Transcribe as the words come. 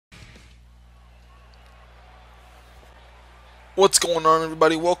What's going on,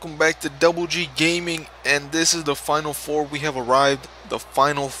 everybody? Welcome back to Double G Gaming, and this is the final four. We have arrived, the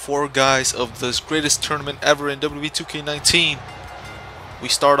final four guys of this greatest tournament ever in WWE 2k19. We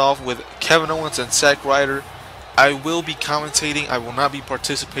start off with Kevin Owens and Zack Ryder. I will be commentating, I will not be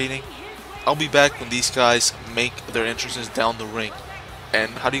participating. I'll be back when these guys make their entrances down the ring.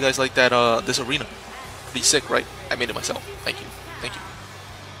 And how do you guys like that this arena? Pretty sick, right? I made it myself. Thank you. Thank you.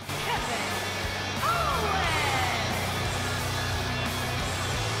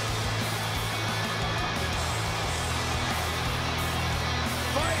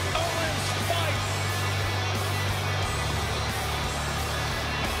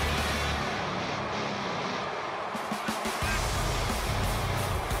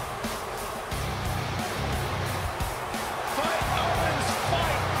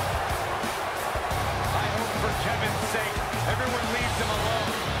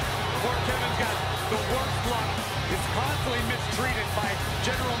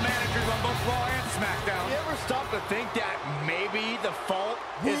 Stop to think that maybe the fault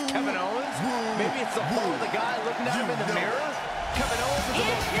is Kevin Owens? Maybe it's the fault of the guy looking at him in the mirror? Kevin Owens is the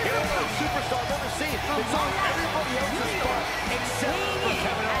most hero superstar I've ever seen. It's on everybody else's part except for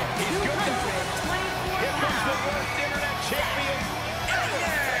Kevin Owens. He's good at this. Here comes the worst internet champion ever,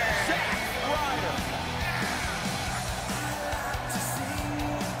 Zack Ryder.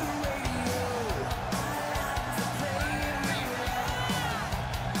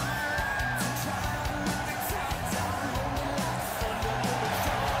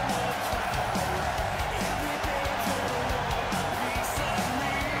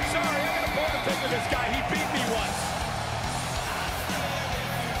 This guy, he beat me once.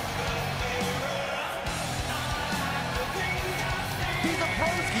 He's a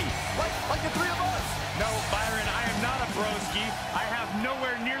broski, like the three of us. No, Byron, I am not a broski. I have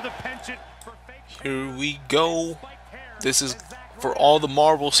nowhere near the penchant for fake. Here we go. This is for all the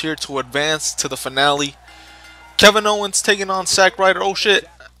marbles here to advance to the finale. Kevin Owens taking on Zack Ryder. Oh shit!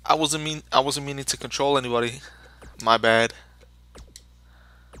 I wasn't meaning to control anybody. My bad.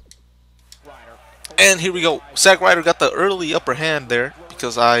 And here we go. Zack Ryder got the early upper hand there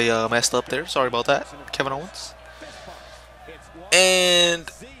because I messed up there. Sorry about that, Kevin Owens. And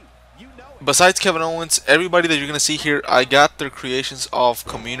besides Kevin Owens, everybody that you're going to see here, I got their creations of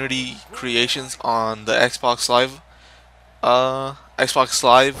community creations on the Xbox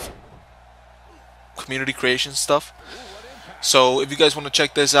Live community creation stuff. So if you guys want to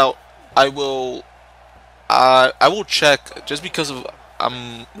check this out, I will check, just because of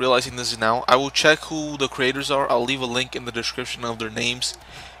I'm realizing this now, I will check who the creators are. I'll leave a link in the description of their names,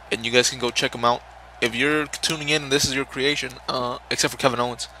 and you guys can go check them out. If you're tuning in and this is your creation, except for Kevin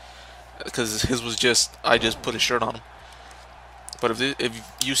Owens, because his was just, I just put a shirt on him. But if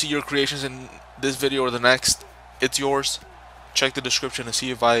you see your creations in this video or the next, it's yours. Check the description and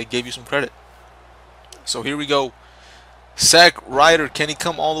see if I gave you some credit. So here we go. Zack Ryder, can he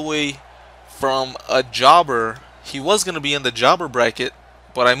come all the way from a jobber? He was going to be in the jobber bracket,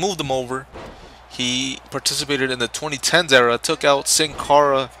 but I moved him over. He participated in the 2010s era, took out Sin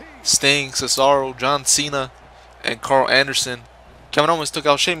Cara, Sting, Cesaro, John Cena, and Carl Anderson. Kevin Owens took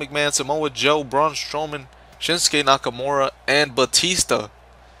out Shane McMahon, Samoa Joe, Braun Strowman, Shinsuke Nakamura, and Batista.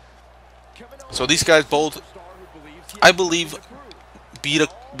 So these guys both, I believe, beat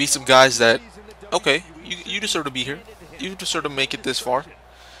some guys that, okay, you deserve to be here. You deserve to make it this far.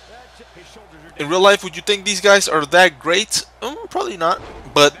 In real life, would you think these guys are that great? Probably not.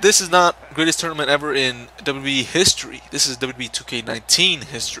 But this is not greatest tournament ever in WWE history. This is WWE 2k19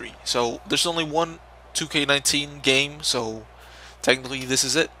 history. So there's only one 2k19 game, so technically this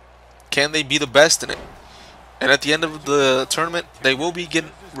is it. Can they be the best in it? And at the end of the tournament, they will be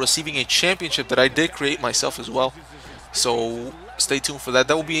receiving a championship that I did create myself as well. So stay tuned for that.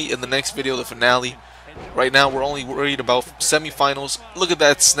 That will be in the next video, the finale. Right now, we're only worried about semifinals. Look at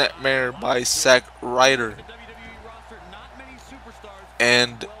that snapmare by Zack Ryder.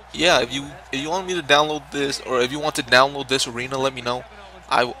 And yeah, if you want me to download this, or if you want to download this arena, let me know.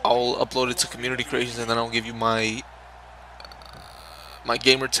 I'll upload it to community creations, and then I'll give you my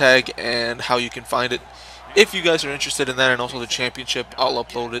gamer tag and how you can find it. If you guys are interested in that, and also the championship, I'll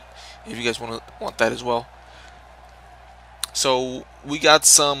upload it if you guys want that as well. So we got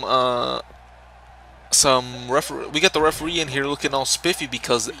we got the referee in here looking all spiffy,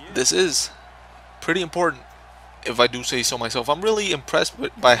 because this is pretty important, if I do say so myself. I'm really impressed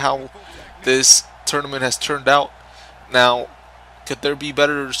by how this tournament has turned out. Now, could there be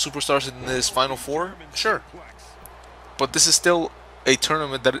better superstars in this Final Four? Sure. But this is still a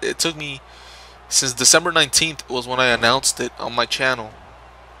tournament that it took me since December 19th was when I announced it on my channel.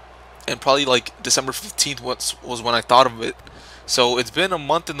 and probably like December 15th was when I thought of it. So it's been a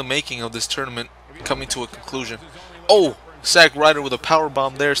month in the making of this tournament coming to a conclusion. Oh, Zack Ryder with a power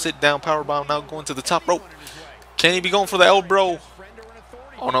bomb there. Sit down power bomb, now going to the top rope. Can he be going for the elbow?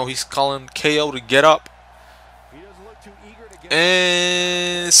 Oh no, he's calling KO to get up.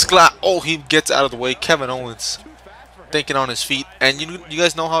 And Sklat. Oh, he gets out of the way. Kevin Owens thinking on his feet. And you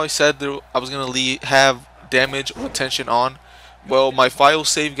guys know how I said that I was going to have damage retention on? Well, my file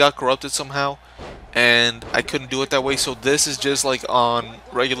save got corrupted somehow, and I couldn't do it that way. So this is just like on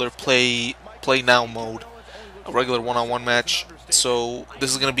regular play now mode, a regular one-on-one match. So this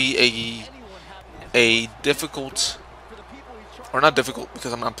is going to be a difficult, or not difficult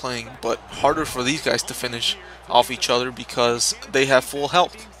because I'm not playing, but harder for these guys to finish off each other because they have full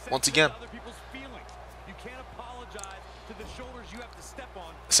health once again.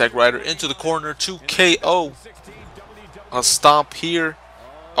 Zack Ryder into the corner to KO. A stomp here.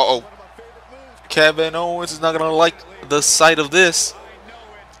 Uh-oh. Kevin Owens is not going to like the sight of this.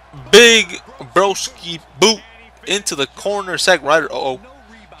 Big broski boot into the corner. Zack Ryder. Uh-oh.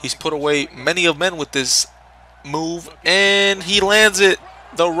 He's put away many of men with this move, and he lands it.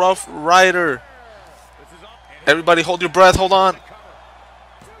 The Rough Rider. Everybody hold your breath. Hold on.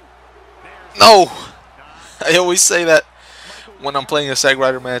 No. I always say that when I'm playing a Zack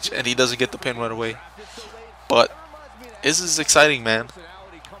Ryder match and he doesn't get the pin right away. But this is exciting, man.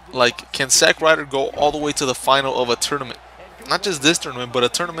 Like, can Zack Ryder go all the way to the final of a tournament? Not just this tournament, but a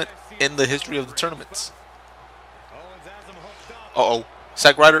tournament in the history of the tournaments. Uh-oh.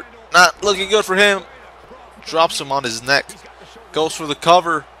 Zack Ryder not looking good for him. Drops him on his neck. Goes for the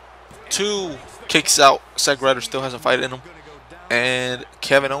cover. 2. Kicks out. Zack Ryder still has a fight in him. And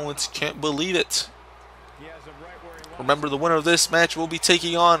Kevin Owens can't believe it. Remember, the winner of this match will be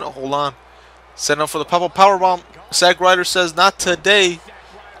taking on, hold on, setting up for the pop-up powerbomb. Zack Ryder says, not today.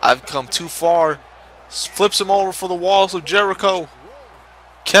 I've come too far. Flips him over for the walls of Jericho.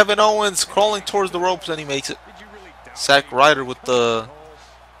 Kevin Owens crawling towards the ropes, and he makes it. Zack Ryder with the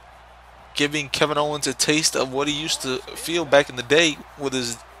giving Kevin Owens a taste of what he used to feel back in the day with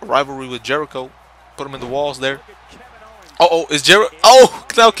his rivalry with Jericho. Put him in the walls there. Uh-oh, is Jericho? Oh,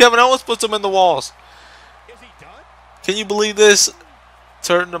 now Kevin Owens puts him in the walls. Can you believe this?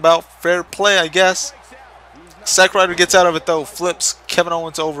 Turnabout fair play, I guess. Zack Ryder gets out of it though. Flips Kevin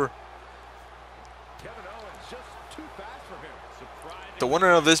Owens over. The winner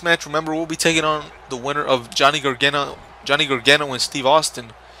of this match, remember, will be taking on the winner of Johnny Gargano and Steve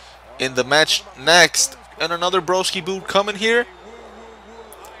Austin in the match next. And another broski boot coming here.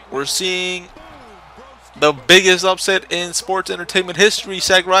 We're seeing the biggest upset in sports entertainment history.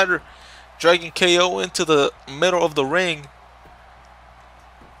 Zack Ryder dragging KO into the middle of the ring.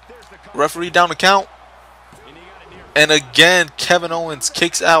 Referee down the count. And again, Kevin Owens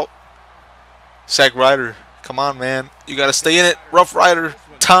kicks out Zack Ryder. Come on, man. You got to stay in it. Rough Rider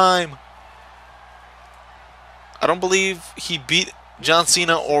time. I don't believe he beat John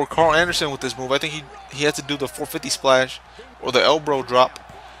Cena or Carl Anderson with this move. I think he had to do the 450 splash or the elbow drop.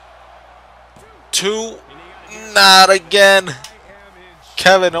 2. Not again.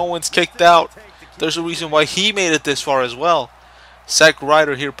 Kevin Owens kicked out. There's a reason why he made it this far as well. Zack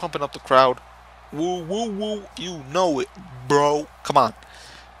Ryder here pumping up the crowd. Woo, woo, woo. You know it, bro. Come on.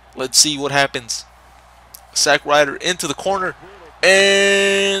 Let's see what happens. Zack Ryder into the corner.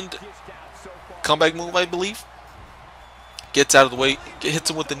 And comeback move, I believe. Gets out of the way. Hits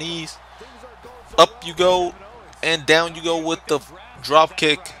him with the knees. Up you go. And down you go with the drop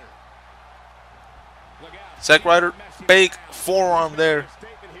kick. Zack Ryder, big forearm there.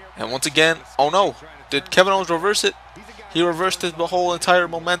 And once again, oh no. Did Kevin Owens reverse it? He reversed the whole entire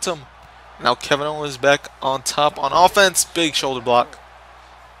momentum. Now Kevin Owens back on top on offense. Big shoulder block.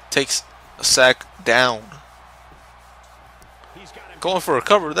 Takes Zack down. Going for a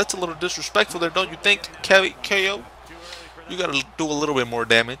cover. That's a little disrespectful there, don't you think, KO? You got to do a little bit more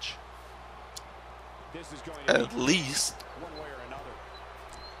damage. At least.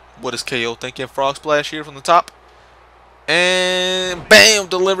 What is KO thinking? Frog splash here from the top. And bam!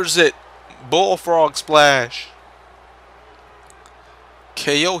 Delivers it. Bullfrog splash.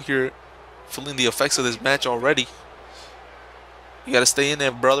 KO here. Feeling the effects of this match already. You got to stay in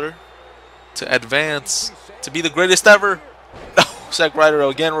there, brother. To advance. To be the greatest ever. Zack Ryder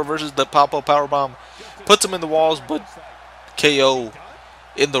again reverses the pop-up powerbomb. Puts him in the walls, but KO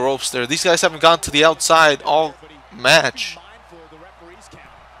in the ropes there. These guys haven't gone to the outside all match.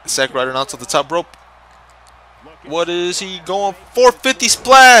 Zack Ryder now to the top rope. What is he going? 450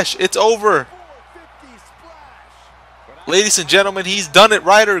 splash. It's over. Ladies and gentlemen, he's done it.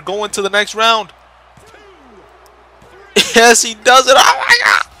 Ryder going to the next round. Yes, he does it. Oh my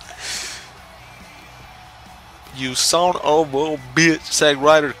God. you son of a bitch. Zack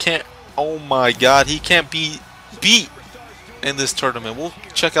Ryder can't. Oh my God, he can't be beat in this tournament. We'll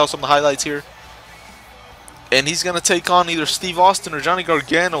check out some of the highlights here. And he's gonna take on either Steve Austin or Johnny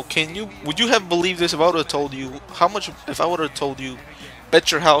Gargano. Would you have believed this if I would have told you if I would have told you, bet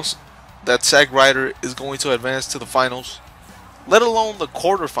your house that Zack Ryder is going to advance to the finals, let alone the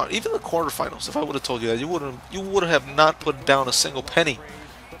quarterfinals, even the quarterfinals. If I would have told you that, you would have not put down a single penny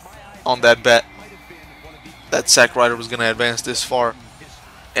on that bet that Zack Ryder was gonna advance this far,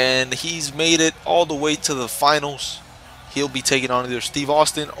 and he's made it all the way to the finals. He'll be taking on either Steve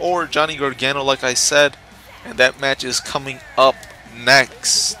Austin or Johnny Gargano, like I said. And that match is coming up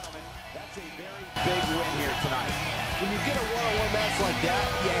next. That's a very big win here tonight. When you get a one-on-one match like that,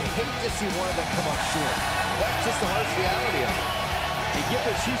 you hate to see one of them come up short. That's just the harsh reality of it. You give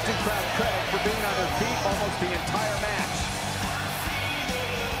this Houston crowd credit for being on their feet almost the entire match.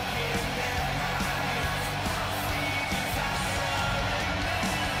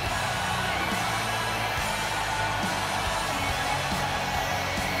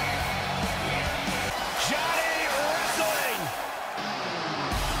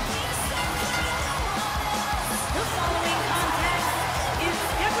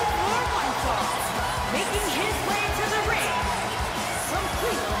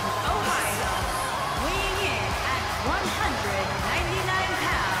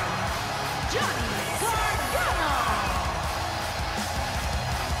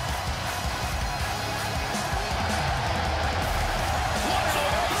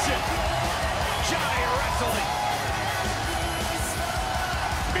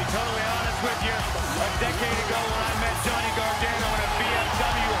 With you, a decade ago when I met Johnny Gargano in a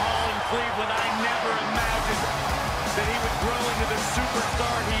BMW hall in Cleveland, I never imagined that he would grow into the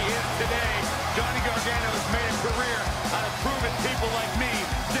superstar he is today. Johnny Gargano has made a career out of proving people like me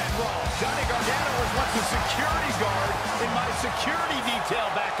dead wrong. Johnny Gargano was once a security guard in my security detail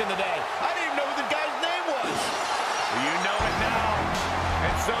back in the day. I didn't even know who the guy's name was. Well, you know it now,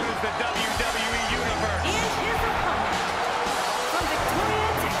 and so does the WWE Universe. And his opponent, from Victoria,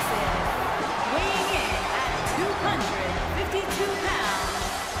 Texas, weighing in at 252 pounds,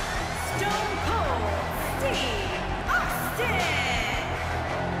 Stone Cold Steve Austin.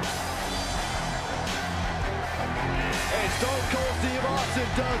 Hey, Stone Cold Steve Austin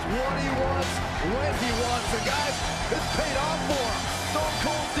does what he wants, when he wants. And guys, it's paid off for him. Stone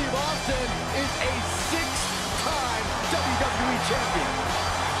Cold Steve Austin is a 6-time WWE champion.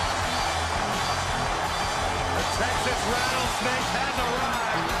 The Texas Rattlesnake has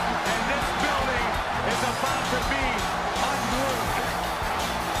arrived, and this building is about to be unglued.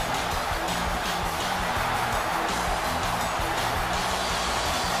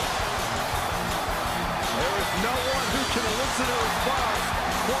 There is no one who can elicit a response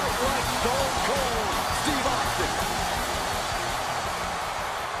quite like Stone Cold Steve Austin.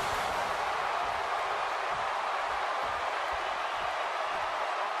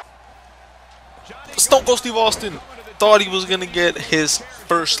 Stone Cold Steve Austin thought he was going to get his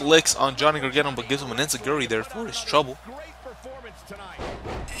first licks on Johnny Gargano, but gives him an enziguri there for his trouble.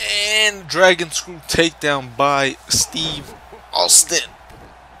 And Dragon Screw takedown by Steve Austin.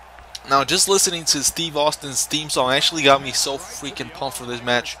 Now, just listening to Steve Austin's theme song actually got me so freaking pumped for this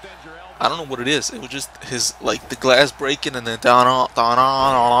match. I don't know what it is. It was just his, like, the glass breaking and then sorry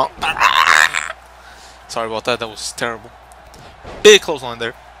about that. That was terrible. Big clothesline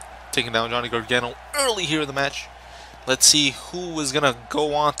there, taking down Johnny Gargano early here in the match. Let's see who is gonna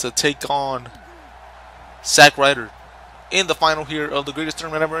go on to take on Zack Ryder in the final here of the greatest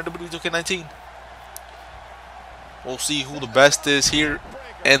tournament ever in WWE 2k19. We'll see who the best is here,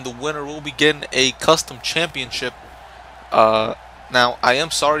 and the winner will be getting a custom championship. Now, I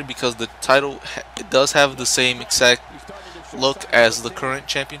am sorry because the title it does have the same exact look as the current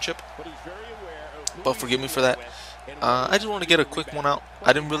championship, but forgive me for that. I just want to get a quick one out.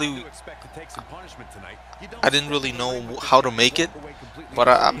 I didn't really know how to make it, but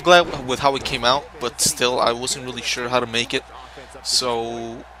I'm glad with how it came out. But still, I wasn't really sure how to make it,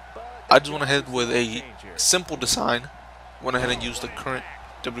 so I just went ahead with a simple design. Went ahead and used the current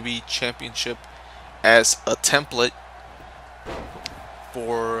WWE Championship as a template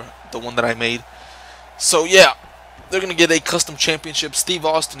for the one that I made. So yeah, they're gonna get a custom championship. Steve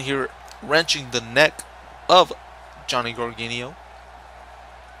Austin here wrenching the neck of Johnny Gargano.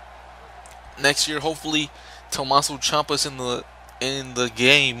 Next year, hopefully, Tommaso Ciampa's in the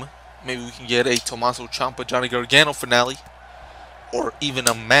game. Maybe we can get a Tommaso Ciampa Johnny Gargano finale, or even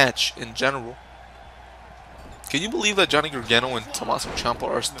a match in general. Can you believe that Johnny Gargano and Tommaso Ciampa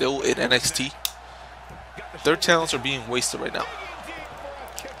are still in NXT? Their talents are being wasted right now,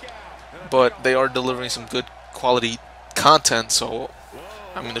 but they are delivering some good quality content, so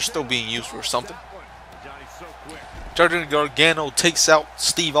I mean they're still being used for something. Gargano takes out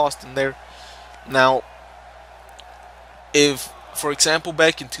Steve Austin there. Now, if, for example,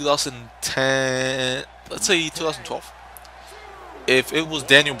 back in 2010, let's say 2012, if it was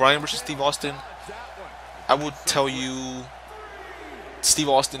Daniel Bryan versus Steve Austin, I would tell you Steve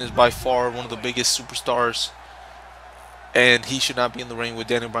Austin is by far one of the biggest superstars, and he should not be in the ring with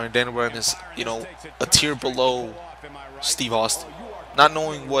Daniel Bryan. Daniel Bryan is, you know, a tier below Steve Austin. Not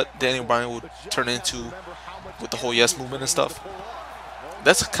knowing what Daniel Bryan would turn into with the whole yes movement and stuff.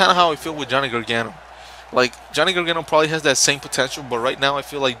 That's kind of how I feel with Johnny Gargano. Like, Johnny Gargano probably has that same potential, but right now I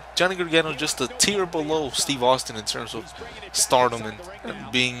feel like Johnny Gargano is just a tier below Steve Austin in terms of stardom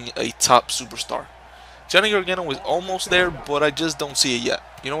and being a top superstar. Johnny Gargano is almost there, but I just don't see it yet.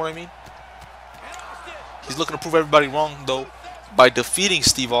 You know what I mean? He's looking to prove everybody wrong, though, by defeating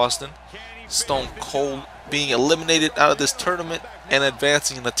Steve Austin. Stone Cold being eliminated out of this tournament and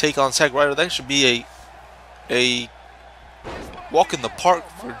advancing in the take on Zack Ryder. That should be a walk in the park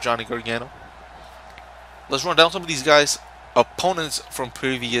for Johnny Gargano. Let's run down some of these guys' opponents from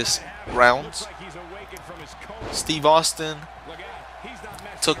previous rounds. Steve Austin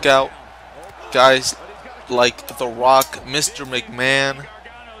took out guys like The Rock, Mr. McMahon,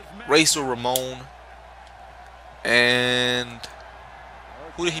 Razor Ramon, and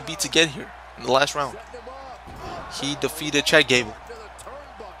who did he beat to get here in the last round? He defeated Chad Gable.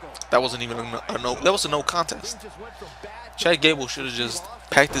 That wasn't even a no. That was a no contest. Chad Gable should have just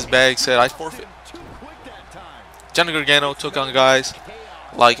packed his bag, said I forfeit. Johnny Gargano took on guys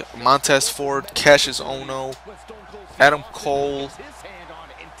like Montez Ford, Cassius Ohno, Adam Cole,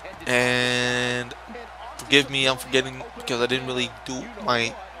 and forgive me, I'm forgetting because I didn't really do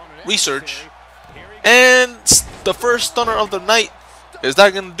my research. And the first stunner of the night. Is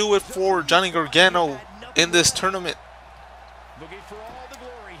that going to do it for Johnny Gargano in this tournament?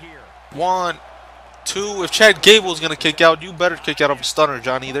 1, 2. If Chad Gable is going to kick out, you better kick out of a stunner,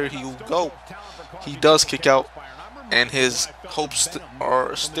 Johnny. There you go. He does kick out, and his hopes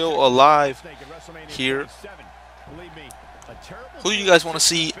are still alive here. Who do you guys want to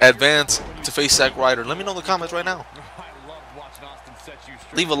see advance to face Zack Ryder? Let me know in the comments right now.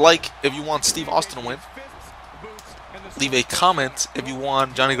 Leave a like if you want Steve Austin to win. Leave a comment if you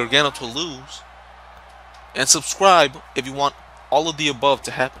want Johnny Gargano to lose. And subscribe if you want all of the above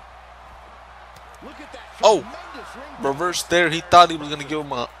to happen. Oh, reverse there. He thought he was going to give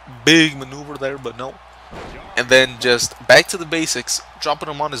him a big maneuver there, but no. And then just back to the basics, dropping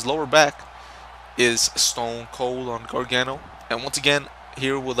him on his lower back is Stone Cold on Gargano. And once again,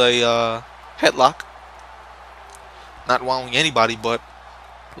 here with a headlock. Not wowing anybody, but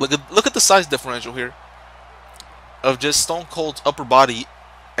look at the size differential here of just Stone Cold's upper body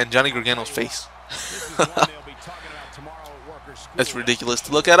and Johnny Gargano's face. That's ridiculous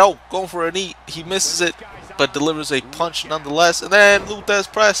to look at. Oh, going for a knee. He misses it, but delivers a punch nonetheless. And then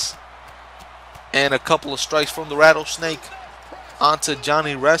Luthez press. And a couple of strikes from the Rattlesnake onto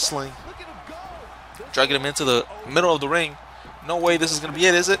Johnny Wrestling. Dragging him into the middle of the ring. No way this is going to be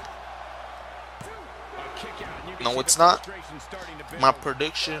it, is it? No, it's not. My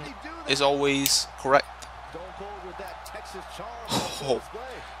prediction is always correct. Oh,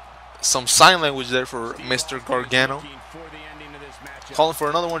 some sign language there for Mr. Gargano. Calling for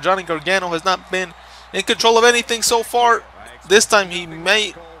another one. Johnny Gargano has not been in control of anything so far. This time he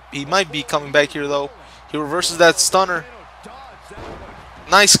might be coming back here though. He reverses that stunner.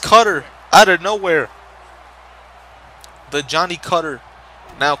 Nice cutter out of nowhere. The Johnny Cutter.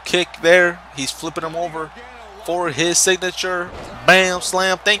 Now kick there. He's flipping him over for his signature. Bam,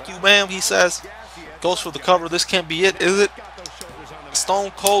 slam. Thank you, bam, he says. Goes for the cover. This can't be it, is it?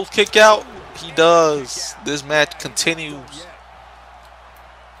 Stone Cold kick out. He does. This match continues.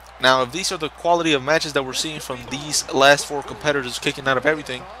 Now, if these are the quality of matches that we're seeing from these last 4 competitors kicking out of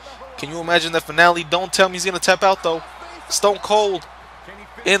everything, can you imagine the finale? Don't tell me he's going to tap out, though. Stone Cold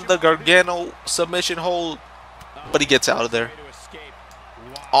in the Gargano submission hold, but he gets out of there.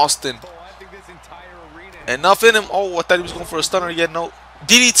 Austin. Enough in him. Oh, I thought he was going for a stunner again. No.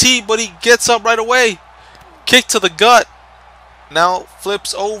 DDT, but he gets up right away. Kick to the gut. Now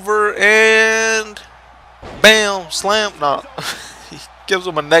flips over and bam, slam. No. He gives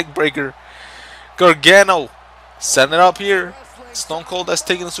him a neck breaker. Gargano setting it up here. Stone Cold has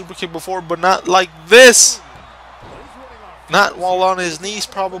taken a super kick before, but not like this. Not while on his knees,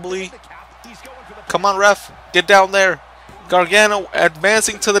 probably. Come on, ref. Get down there. Gargano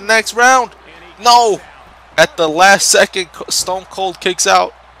advancing to the next round. No. At the last second, Stone Cold kicks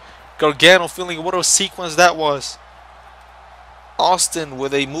out. Gargano feeling what a sequence that was. Austin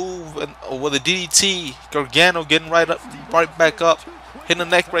with a move and with a DDT. Gargano getting right back up, hitting a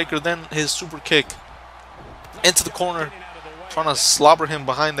neck breaker, then his super kick into the corner, trying to slobber him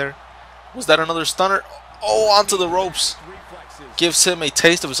behind there. Was that another stunner? Oh, onto the ropes. Gives him a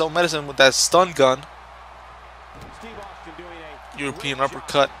taste of his own medicine with that stun gun. European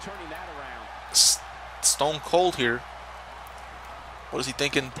uppercut. Stone Cold here. What is he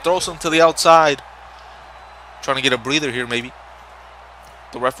thinking? Throws him to the outside. Trying to get a breather here, maybe.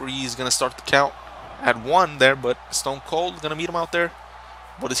 The referee is going to start the count at 1 there, but Stone Cold is going to meet him out there.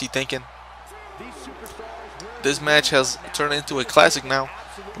 What is he thinking? This match has turned into a classic now.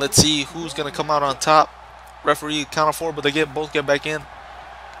 Let's see who's going to come out on top. Referee count of 4, but they both get back in.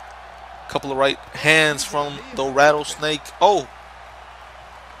 Couple of right hands from the Rattlesnake. Oh!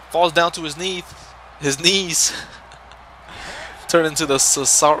 Falls down to his knees. Turn into the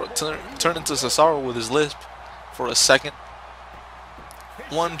Cesaro with his lisp for a second.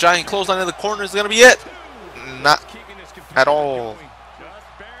 One giant clothesline in the corner is going to be it. Not at all.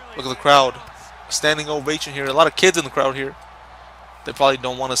 Look at the crowd. Standing ovation here. A lot of kids in the crowd here. They probably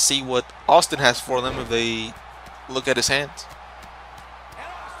don't want to see what Austin has for them if they look at his hands.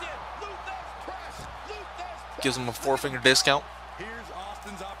 Gives him a 4-finger discount.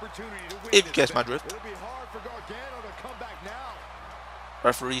 If you catch my drift.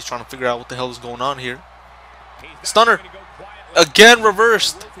 Referee's trying to figure out what the hell is going on here. Stunner. Again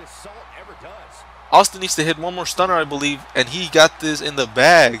reversed. Austin needs to hit one more stunner, I believe, and he got this in the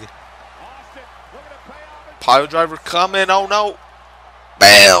bag. Pile driver coming. Oh no.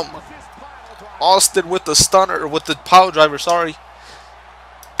 Bam. Austin with the stunner, with the pile driver, sorry.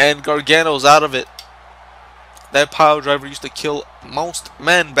 And Gargano's out of it. That pile driver used to kill most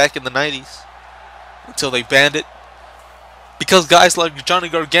men back in the 90s. Until they banned it. Because guys like Johnny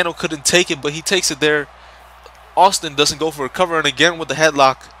Gargano couldn't take it, but he takes it there. Austin doesn't go for a cover, and again with the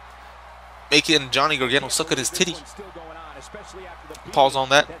headlock, making Johnny Gargano suck at his titty. Pause on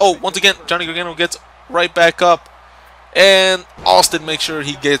that. Oh, once again, Johnny Gargano gets right back up, and Austin makes sure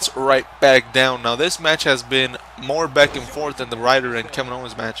he gets right back down. Now, this match has been more back and forth than the Ryder and Kevin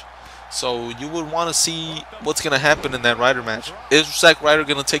Owens match, so you would want to see what's going to happen in that Ryder match. Is Zack Ryder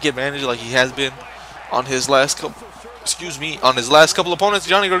going to take advantage like he has been on his last couple? On his last couple opponents?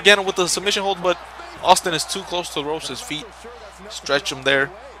 Johnny Gargano with the submission hold, but Austin is too close to the ropes. His feet stretch him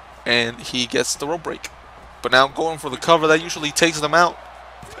there, and he gets the rope break. But now going for the cover, that usually takes them out.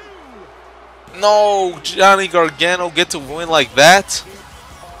 No, Johnny Gargano get to win like that.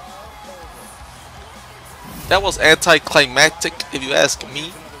 That was anticlimactic, if you ask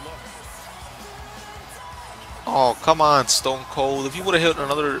me. Oh, come on, Stone Cold. If you would have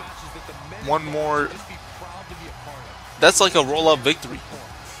hit one more, that's like a roll-up victory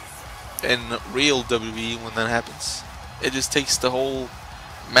in real WWE when that happens. It just takes the whole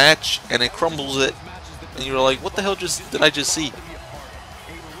match and it crumbles it, and you're like, what the hell did I just see?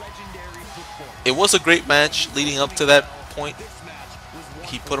 It was a great match leading up to that point.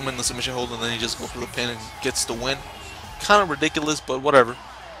 He put him in the submission hold and then he just goes for the pin and gets the win. Kind of ridiculous, but whatever.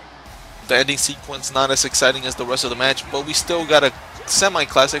 The ending sequence not as exciting as the rest of the match, but we still got a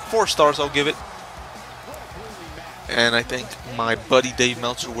semi-classic. 4 stars I'll give it. And I think my buddy Dave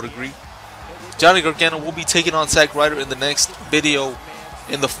Meltzer would agree. Johnny Gargano will be taking on Zack Ryder in the next video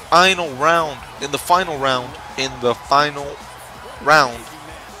in the final round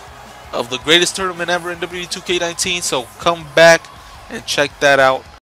of the greatest tournament ever in WWE 2k19. So come back and check that out.